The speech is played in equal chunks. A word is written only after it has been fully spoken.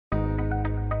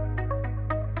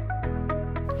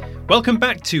Welcome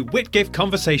back to Whitgift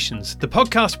Conversations, the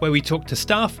podcast where we talk to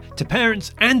staff, to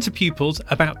parents and to pupils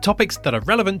about topics that are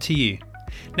relevant to you.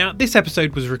 Now, this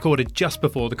episode was recorded just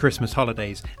before the Christmas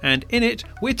holidays, and in it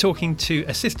we're talking to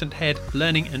Assistant Head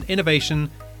Learning and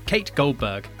Innovation, Kate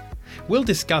Goldberg. We'll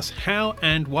discuss how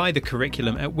and why the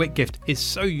curriculum at Whitgift is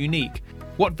so unique,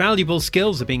 what valuable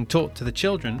skills are being taught to the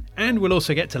children, and we'll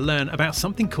also get to learn about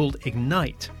something called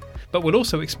Ignite. But we'll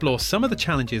also explore some of the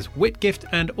challenges Whitgift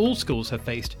and all schools have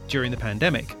faced during the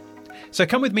pandemic. So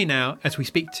come with me now as we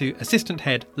speak to Assistant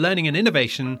Head Learning and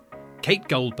Innovation, Kate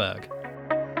Goldberg.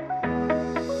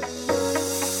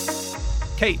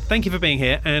 Kate, thank you for being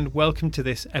here and welcome to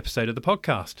this episode of the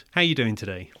podcast. How are you doing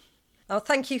today? Oh,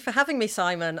 thank you for having me,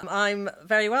 Simon. I'm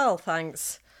very well,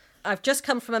 thanks. I've just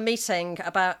come from a meeting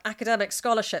about Academic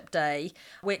Scholarship Day,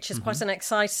 which is quite an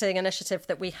exciting initiative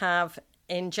that we have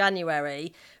in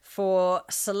January for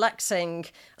selecting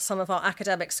some of our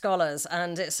academic scholars.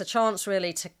 And it's a chance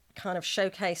really to kind of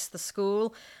showcase the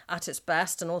school at its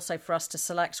best and also for us to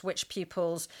select which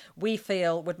pupils we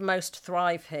feel would most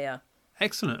thrive here.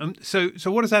 Excellent. So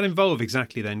what does that involve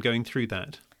exactly then, going through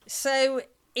that? So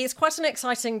it's quite an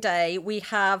exciting day. We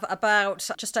have about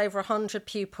just over 100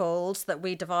 pupils that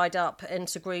we divide up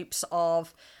into groups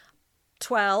of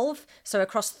 12. So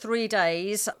across 3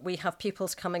 days, we have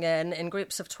pupils coming in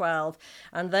groups of 12,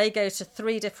 and they go to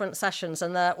 3 different sessions,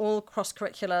 and they're all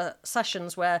cross-curricular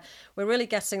sessions where we're really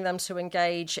getting them to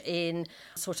engage in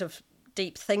sort of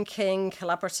deep thinking,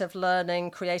 collaborative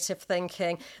learning, creative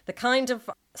thinking, the kind of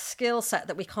skill set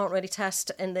that we can't really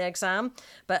test in the exam,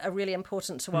 but are really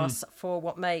important to us for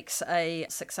what makes a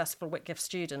successful Whitgift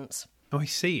student. Oh, I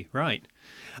see. Right.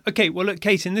 Okay. Well, look,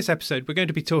 Kate, in this episode, we're going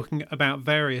to be talking about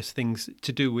various things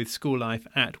to do with school life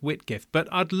at Whitgift. But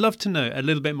I'd love to know a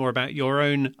little bit more about your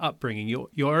own upbringing,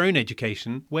 your own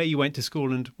education, where you went to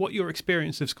school and what your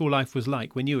experience of school life was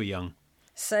like when you were young.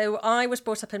 So I was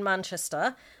brought up in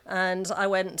Manchester, and I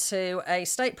went to a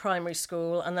state primary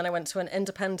school, and then I went to an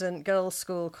independent girls'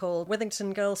 school called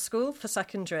Withington Girls' School for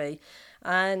secondary.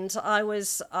 And I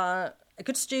was a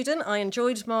good student. I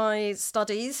enjoyed my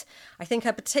studies. I think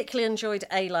I particularly enjoyed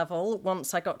A-level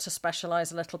once I got to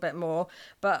specialise a little bit more.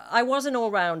 But I was an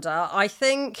all-rounder. I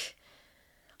think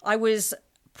I was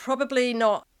probably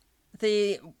not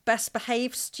the best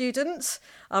behaved student,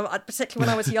 particularly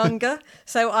when I was younger.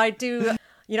 So I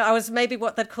was maybe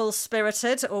what they'd call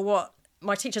spirited, or what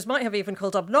my teachers might have even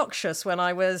called obnoxious when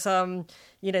I was,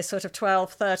 sort of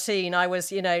 12, 13. I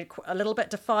was, a little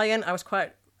bit defiant. I was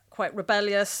quite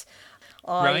rebellious.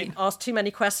 I asked too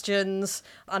many questions,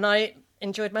 and I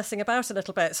enjoyed messing about a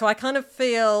little bit. So I kind of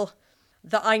feel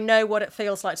that I know what it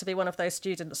feels like to be one of those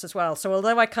students as well. So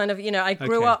although I kind of, I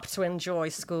grew up to enjoy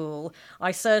school, I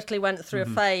certainly went through a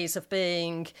phase of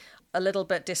being a little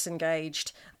bit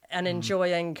disengaged and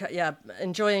enjoying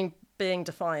being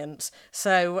defiant.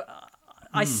 So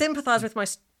I sympathise with my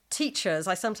teachers.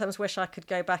 I sometimes wish I could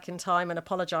go back in time and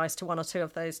apologise to one or two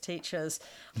of those teachers.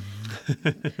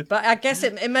 But I guess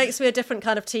it makes me a different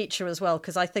kind of teacher as well,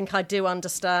 because I think I do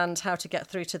understand how to get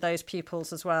through to those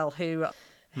pupils as well who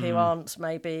aren't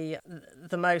maybe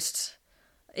the most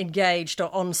engaged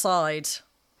or on side.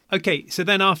 Okay, so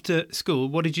then after school,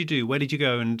 what did you do? Where did you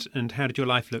go and how did your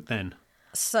life look then?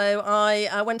 So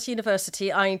I went to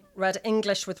university. I read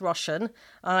English with Russian.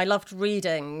 I loved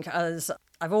reading, as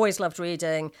I've always loved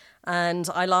reading, and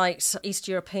I liked East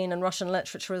European and Russian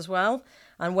literature as well.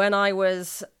 And when I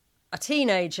was a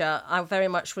teenager, I very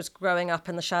much was growing up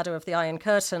in the shadow of the Iron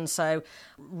Curtain, so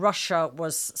Russia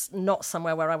was not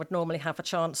somewhere where I would normally have a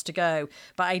chance to go.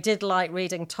 But I did like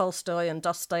reading Tolstoy and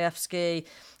Dostoevsky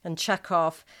and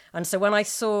Chekhov. And so when I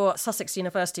saw Sussex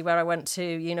University, where I went to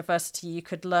university, you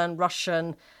could learn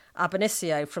Russian ab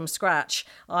initio from scratch,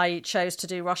 I chose to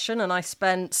do Russian, and I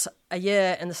spent a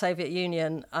year in the Soviet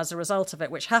Union as a result of it,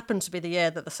 which happened to be the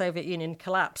year that the Soviet Union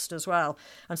collapsed as well.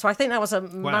 And so I think that was a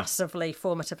massively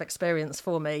formative experience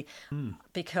for me,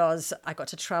 because I got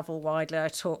to travel widely. I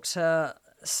talked to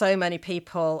so many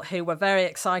people who were very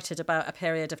excited about a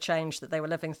period of change that they were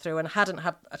living through and hadn't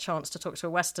had a chance to talk to a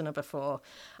Westerner before.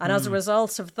 And as a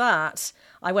result of that,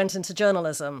 I went into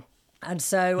journalism. And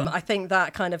so I think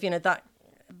that kind of, that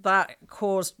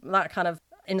kind of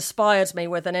inspired me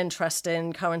with an interest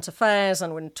in current affairs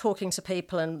and when talking to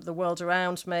people and the world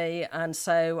around me. And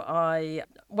so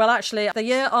the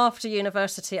year after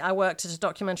university, I worked at a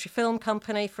documentary film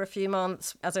company for a few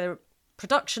months as a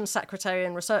production secretary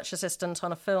and research assistant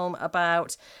on a film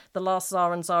about the last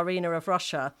Tsar and Tsarina of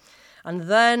Russia. And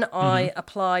then I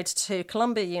applied to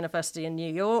Columbia University in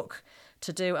New York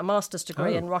to do a master's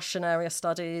degree in Russian area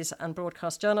studies and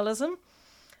broadcast journalism.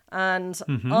 And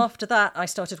after that, I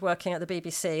started working at the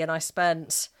BBC, and I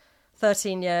spent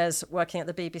 13 years working at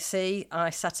the BBC. I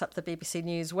set up the BBC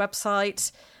News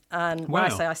website. And when I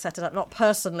say I set it up, not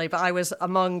personally, but I was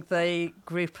among the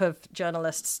group of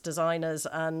journalists, designers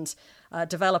and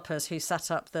developers who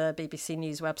set up the BBC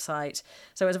News website.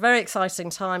 So it was a very exciting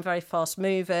time, very fast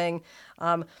moving.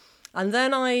 And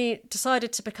then I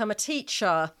decided to become a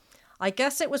teacher. I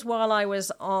guess it was while I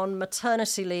was on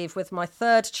maternity leave with my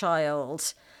third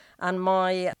child, and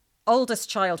my oldest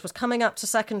child was coming up to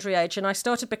secondary age, and I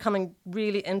started becoming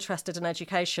really interested in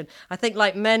education. I think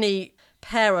like many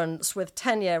parents with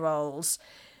 10-year-olds,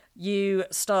 you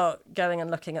start going and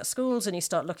looking at schools, and you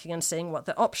start looking and seeing what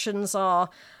the options are.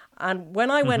 And when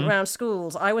I went around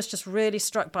schools, I was just really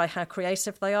struck by how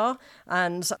creative they are.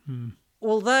 And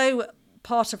although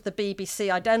part of the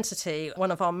BBC identity, one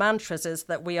of our mantras is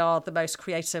that we are the most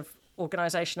creative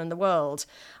organisation in the world,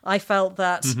 I felt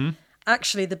that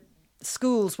actually the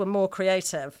schools were more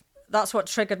creative. That's what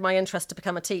triggered my interest to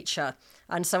become a teacher.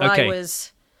 And so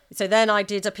So then I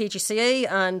did a PGCE,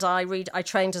 and I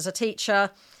trained as a teacher,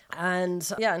 and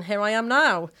here I am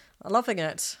now, loving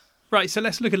it. Right, so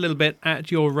let's look a little bit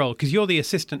at your role, because you're the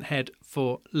assistant head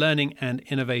for learning and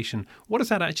innovation. What does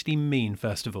that actually mean,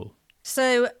 first of all?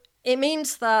 So it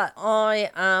means that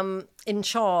I am in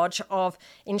charge of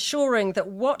ensuring that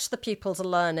what the pupils are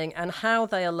learning and how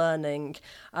they are learning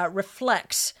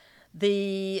reflects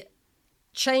the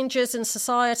changes in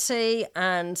society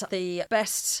and the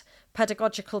best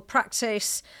pedagogical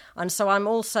practice. And so I'm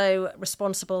also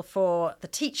responsible for the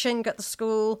teaching at the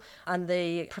school and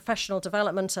the professional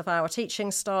development of our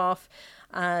teaching staff.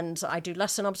 And I do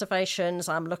lesson observations.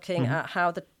 I'm looking at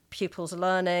how the pupils are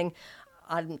learning.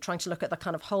 I'm trying to look at the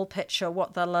kind of whole picture,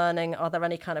 what they're learning. Are there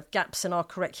any kind of gaps in our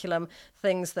curriculum,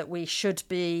 things that we should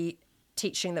be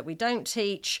teaching that we don't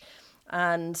teach?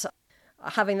 And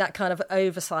having that kind of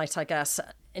oversight, I guess.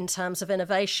 In terms of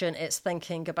innovation, it's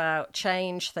thinking about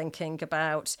change, thinking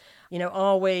about,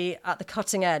 are we at the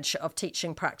cutting edge of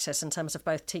teaching practice in terms of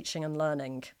both teaching and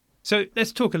learning? So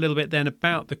let's talk a little bit then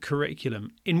about the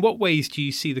curriculum. In what ways do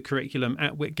you see the curriculum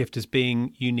at Whitgift as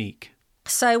being unique?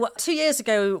 So 2 years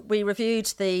ago, we reviewed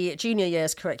the junior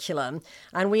year's curriculum,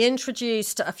 and we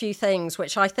introduced a few things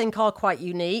which I think are quite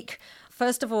unique.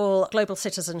 First of all, global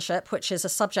citizenship, which is a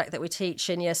subject that we teach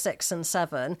in year 6 and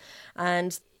 7.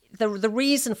 And the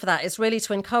reason for that is really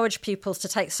to encourage pupils to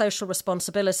take social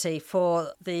responsibility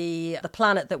for the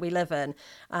planet that we live in.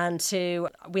 And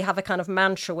we have a kind of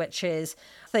mantra, which is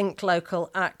think local,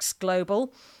 act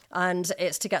global. And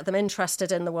it's to get them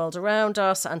interested in the world around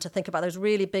us and to think about those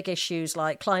really big issues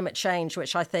like climate change,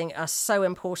 which I think are so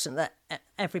important that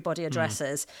everybody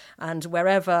addresses. And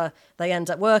wherever they end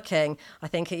up working, I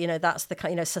think, that's the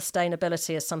kind,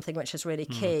 sustainability is something which is really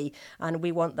key. And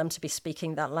we want them to be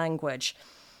speaking that language.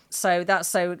 So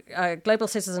global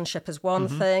citizenship is one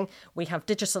thing. We have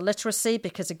digital literacy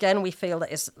because, again, we feel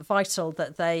that it's vital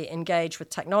that they engage with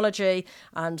technology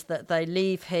and that they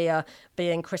leave here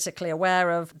being critically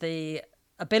aware of the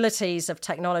abilities of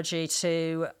technology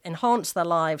to enhance their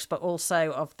lives, but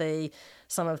also of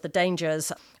some of the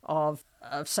dangers of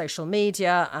social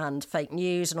media and fake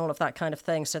news and all of that kind of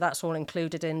thing. So that's all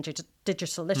included in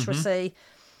digital literacy.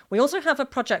 We also have a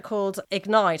project called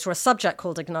Ignite, or a subject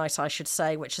called Ignite, I should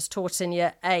say, which is taught in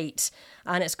year 8.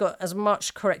 And it's got as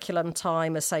much curriculum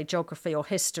time as, say, geography or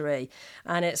history.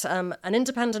 And it's an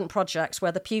independent project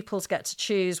where the pupils get to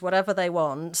choose whatever they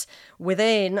want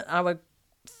within our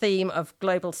theme of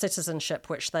global citizenship,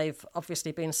 which they've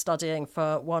obviously been studying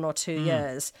for 1 or 2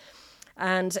 years.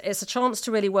 And it's a chance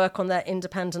to really work on their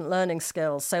independent learning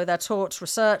skills. So they're taught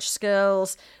research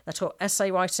skills, they're taught essay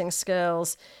writing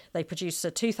skills, they produce a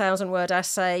 2,000-word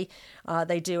essay,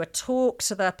 they do a talk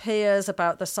to their peers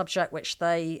about the subject which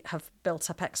they have built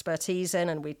up expertise in,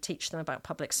 and we teach them about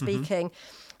public speaking.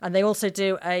 And they also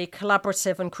do a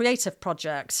collaborative and creative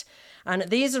project. And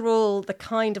these are all the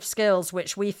kind of skills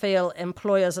which we feel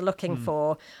employers are looking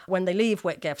for when they leave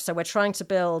Whitgift. So we're trying to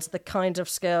build the kind of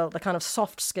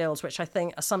soft skills, which I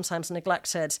think are sometimes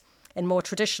neglected in more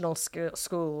traditional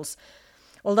schools.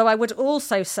 Although I would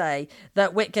also say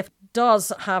that Whitgift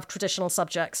does have traditional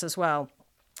subjects as well.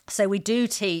 So we do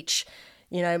teach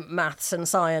maths and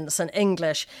science and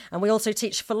English. And we also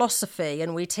teach philosophy,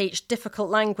 and we teach difficult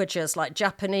languages like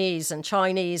Japanese and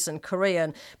Chinese and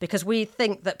Korean, because we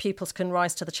think that pupils can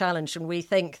rise to the challenge, and we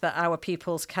think that our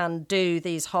pupils can do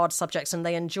these hard subjects and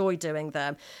they enjoy doing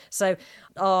them. So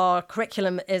our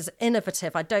curriculum is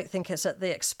innovative. I don't think it's at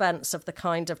the expense of the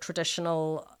kind of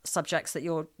traditional subjects that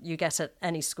you get at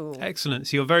any school. Excellent.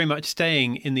 So you're very much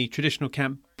staying in the traditional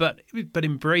camp, but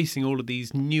embracing all of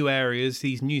these new areas,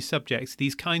 these new subjects,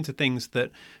 these kinds of things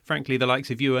that, frankly, the likes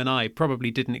of you and I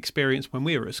probably didn't experience when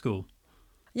we were at school.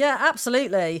 Yeah,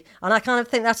 absolutely. And I kind of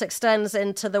think that extends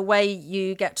into the way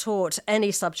you get taught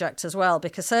any subject as well,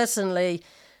 because certainly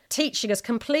teaching is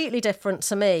completely different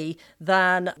to me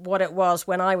than what it was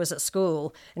when I was at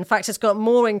school. In fact, it's got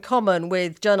more in common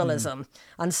with journalism.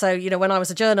 And so, when I was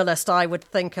a journalist, I would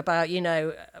think about,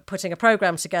 putting a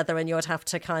programme together, and you would have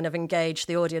to kind of engage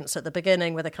the audience at the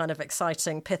beginning with a kind of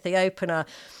exciting, pithy opener.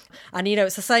 And,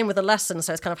 it's the same with the lesson.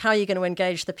 So it's kind of how you're going to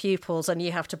engage the pupils, and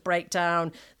you have to break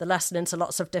down the lesson into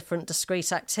lots of different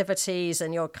discrete activities,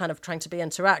 and you're kind of trying to be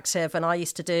interactive. And I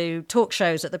used to do talk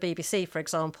shows at the BBC, for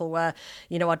example, where,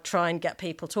 I'd try and get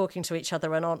people talking to each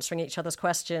other and answering each other's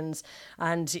questions.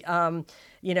 And,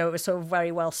 it was sort of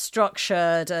very well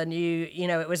structured, and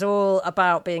it was all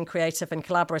about being creative and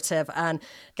collaborative and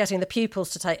getting the pupils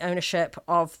to take ownership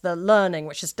of the learning,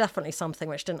 which is definitely something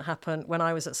which didn't happen when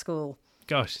I was at school.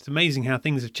 Gosh, it's amazing how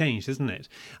things have changed, isn't it?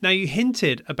 Now, you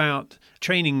hinted about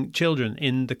training children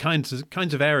in the kinds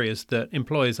of areas that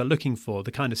employers are looking for,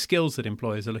 the kind of skills that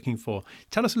employers are looking for.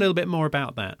 Tell us a little bit more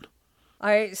about that.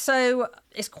 So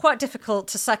it's quite difficult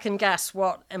to second guess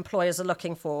what employers are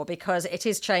looking for, because it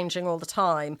is changing all the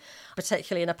time,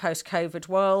 particularly in a post-COVID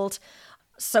world.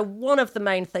 So one of the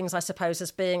main things, I suppose,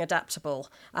 is being adaptable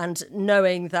and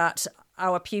knowing that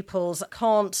our pupils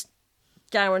can't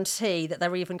guarantee that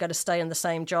they're even going to stay in the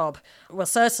same job. Well,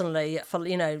 certainly, for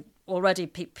already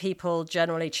people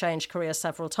generally change careers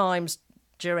several times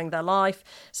during their life.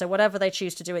 So whatever they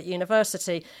choose to do at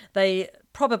university, they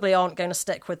probably aren't going to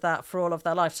stick with that for all of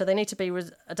their life. So they need to be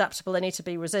adaptable, they need to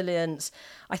be resilient.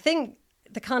 I think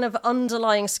the kind of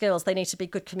underlying skills, they need to be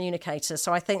good communicators.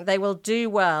 So I think they will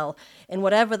do well in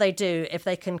whatever they do if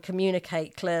they can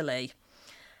communicate clearly.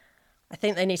 I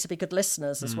think they need to be good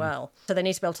listeners as well. So they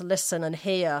need to be able to listen and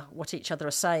hear what each other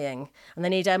are saying, and they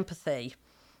need empathy.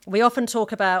 We often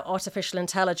talk about artificial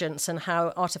intelligence and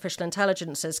how artificial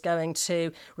intelligence is going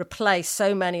to replace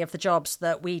so many of the jobs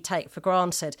that we take for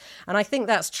granted. And I think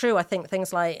that's true. I think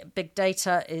things like big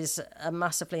data is a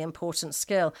massively important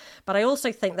skill. But I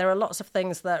also think there are lots of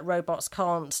things that robots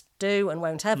can't do and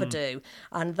won't ever do.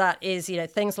 And that is,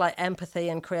 things like empathy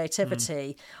and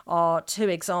creativity are two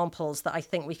examples that I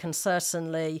think we can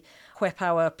certainly equip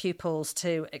our pupils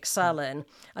to excel in,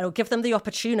 and will give them the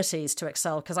opportunities to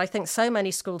excel, because I think so many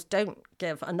schools don't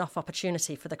give enough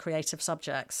opportunity for the creative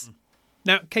subjects.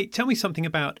 Now, Kate, tell me something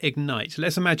about Ignite.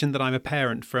 Let's imagine that I'm a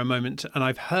parent for a moment and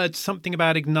I've heard something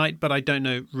about Ignite, but I don't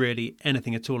know really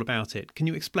anything at all about it. Can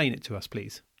you explain it to us,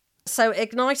 please? So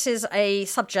Ignite is a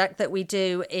subject that we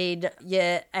do in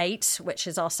Year 8, which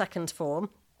is our second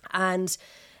form, and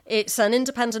it's an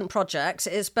independent project.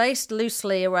 It's based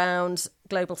loosely around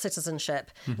global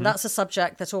citizenship. Mm-hmm. That's a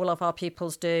subject that all of our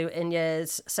pupils do in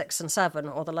years 6 and 7,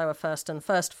 or the lower first and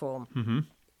first form. Mm-hmm.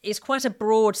 It's quite a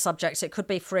broad subject. It could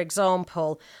be, for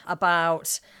example,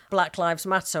 about Black Lives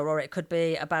Matter, or it could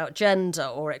be about gender,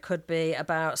 or it could be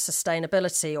about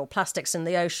sustainability or plastics in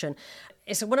the ocean.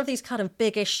 It's one of these kind of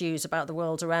big issues about the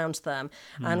world around them.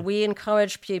 And we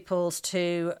encourage pupils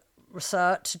to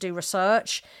do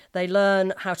research. They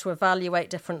learn how to evaluate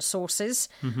different sources.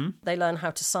 Mm-hmm. They learn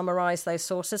how to summarise those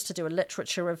sources, to do a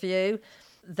literature review.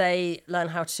 They learn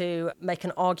how to make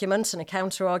an argument and a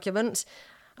counter-argument.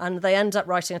 And they end up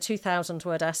writing a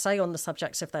 2,000-word essay on the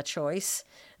subject of their choice.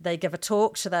 They give a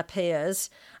talk to their peers,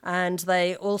 and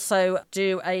they also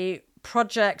do a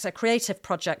creative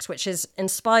project, which is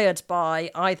inspired by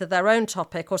either their own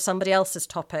topic or somebody else's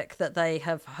topic that they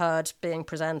have heard being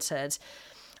presented.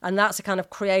 And that's a kind of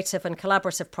creative and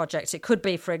collaborative project. It could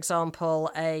be, for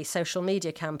example, a social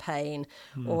media campaign,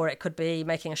 or it could be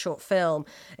making a short film.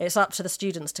 It's up to the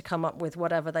students to come up with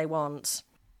whatever they want.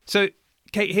 So,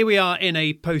 Kate, here we are in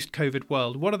a post-COVID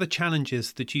world. What are the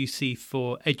challenges that you see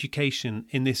for education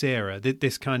in this era,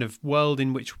 this kind of world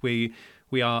in which we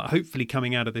are hopefully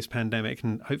coming out of this pandemic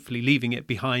and hopefully leaving it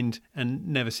behind and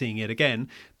never seeing it again?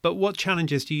 But what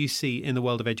challenges do you see in the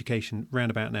world of education round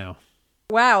about now?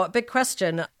 Wow, a big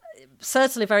question.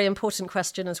 Certainly a very important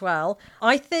question as well.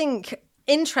 I think,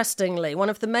 interestingly, one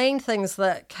of the main things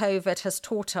that COVID has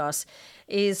taught us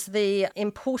is the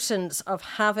importance of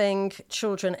having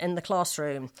children in the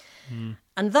classroom.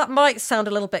 And that might sound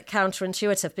a little bit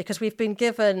counterintuitive, because we've been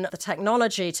given the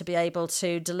technology to be able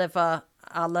to deliver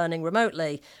our learning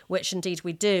remotely, which indeed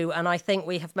we do. And I think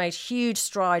we have made huge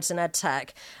strides in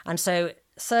EdTech. And so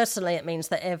certainly it means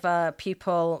that if a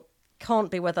pupil can't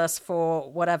be with us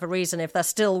for whatever reason, if they're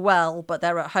still well, but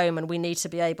they're at home and we need to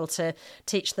be able to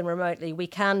teach them remotely, we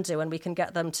can do, and we can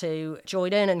get them to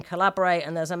join in and collaborate.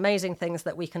 And there's amazing things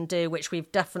that we can do, which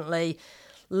we've definitely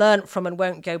learnt from and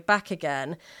won't go back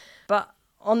again. But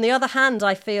on the other hand,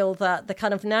 I feel that the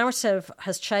kind of narrative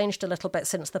has changed a little bit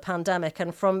since the pandemic,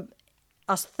 and from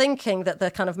us thinking that the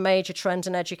kind of major trend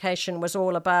in education was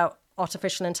all about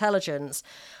artificial intelligence,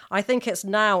 I think it's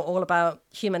now all about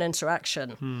human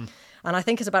interaction. And I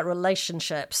think it's about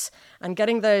relationships, and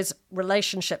getting those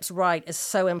relationships right is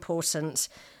so important.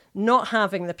 Not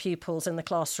having the pupils in the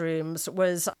classrooms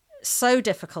was so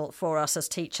difficult for us as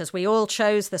teachers. We all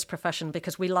chose this profession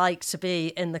because we like to be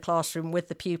in the classroom with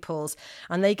the pupils,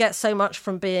 and they get so much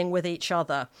from being with each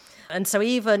other. And so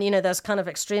even, there's kind of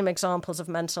extreme examples of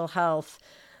mental health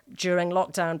during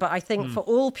lockdown, but I think for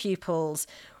all pupils,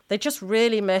 they just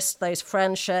really missed those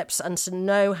friendships and to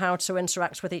know how to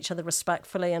interact with each other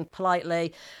respectfully and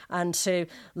politely, and to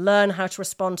learn how to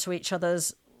respond to each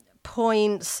other's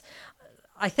points.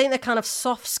 I think the kind of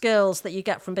soft skills that you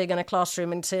get from being in a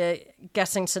classroom and to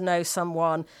getting to know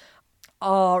someone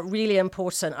are really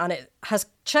important. And it has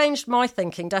changed my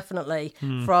thinking, definitely,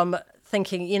 from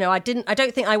thinking, I don't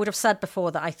think I would have said before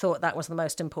that I thought that was the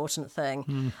most important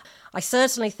thing. I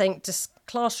certainly think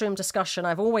classroom discussion,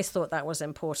 I've always thought that was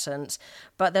important,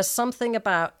 but there's something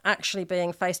about actually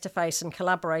being face-to-face and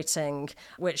collaborating,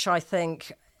 which I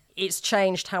think it's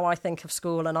changed how I think of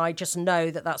school, and I just know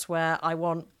that that's where I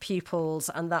want pupils,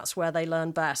 and that's where they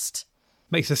learn best.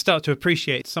 Makes us start to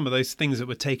appreciate some of those things that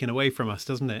were taken away from us,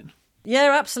 doesn't it?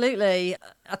 Yeah, absolutely.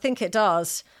 I think it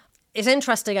does. It's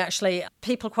interesting, actually.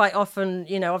 People quite often,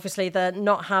 obviously the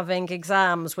not having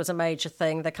exams was a major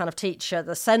thing. The kind of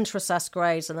the centre assessed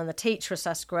grades and then the teacher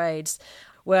assessed grades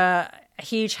were a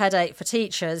huge headache for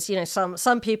teachers.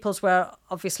 Some pupils were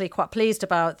obviously quite pleased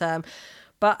about them.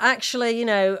 But actually,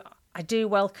 I do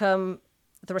welcome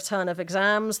the return of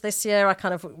exams this year. I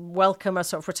kind of welcome a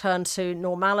sort of return to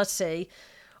normality.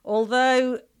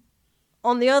 Although,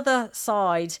 on the other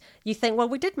side, you think, well,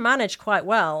 we did manage quite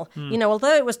well.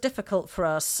 Although it was difficult for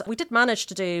us, we did manage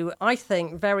to do, I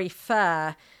think, very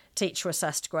fair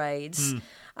teacher-assessed grades.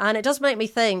 And it does make me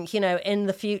think, in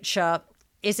the future,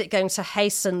 is it going to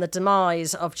hasten the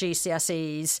demise of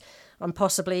GCSEs and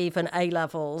possibly even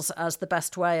A-levels as the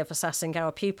best way of assessing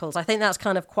our pupils? I think that's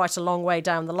kind of quite a long way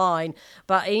down the line.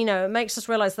 But, it makes us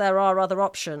realise there are other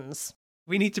options.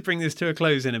 We need to bring this to a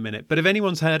close in a minute, but if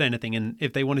anyone's heard anything and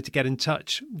if they wanted to get in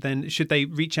touch, then should they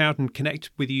reach out and connect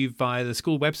with you via the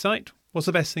school website? What's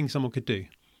the best thing someone could do?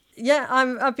 Yeah,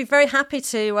 I'd be very happy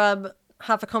to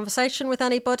have a conversation with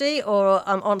anybody or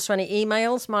answer any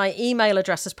emails. My email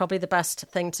address is probably the best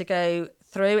thing to go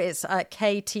through. It's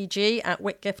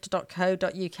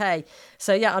ktg@whitgift.co.uk.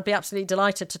 So yeah, I'd be absolutely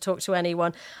delighted to talk to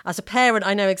anyone. As a parent,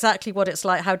 I know exactly what it's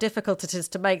like, how difficult it is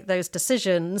to make those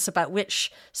decisions about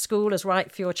which school is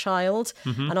right for your child.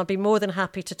 And I'd be more than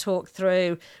happy to talk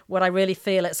through what I really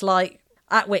feel it's like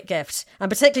at Whitgift. And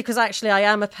particularly because actually I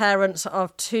am a parent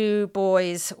of two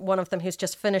boys, one of them who's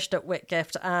just finished at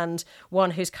Whitgift and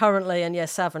one who's currently in year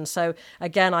 7. So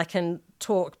again, I can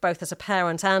talk both as a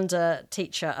parent and a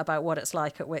teacher about what it's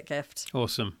like at Whitgift.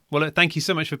 Awesome. Well, thank you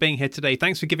so much for being here today.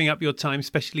 Thanks for giving up your time,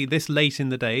 especially this late in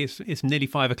the day. It's nearly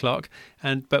 5 o'clock.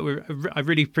 But I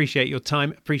really appreciate your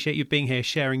time. Appreciate you being here,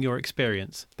 sharing your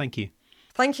experience. Thank you.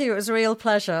 Thank you. It was a real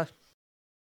pleasure.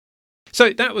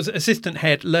 So that was Assistant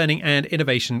Head Learning and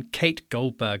Innovation, Kate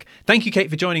Goldberg. Thank you, Kate,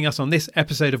 for joining us on this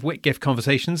episode of Whitgift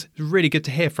Conversations. It's really good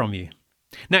to hear from you.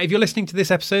 Now, if you're listening to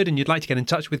this episode and you'd like to get in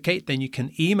touch with Kate, then you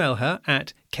can email her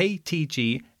at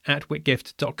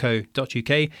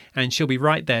ktg@whitgift.co.uk and she'll be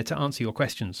right there to answer your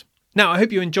questions. Now, I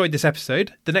hope you enjoyed this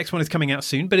episode. The next one is coming out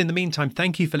soon, but in the meantime,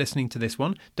 thank you for listening to this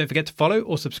one. Don't forget to follow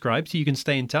or subscribe so you can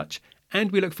stay in touch,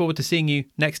 and we look forward to seeing you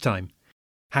next time.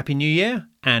 Happy New Year,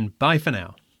 and bye for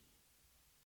now.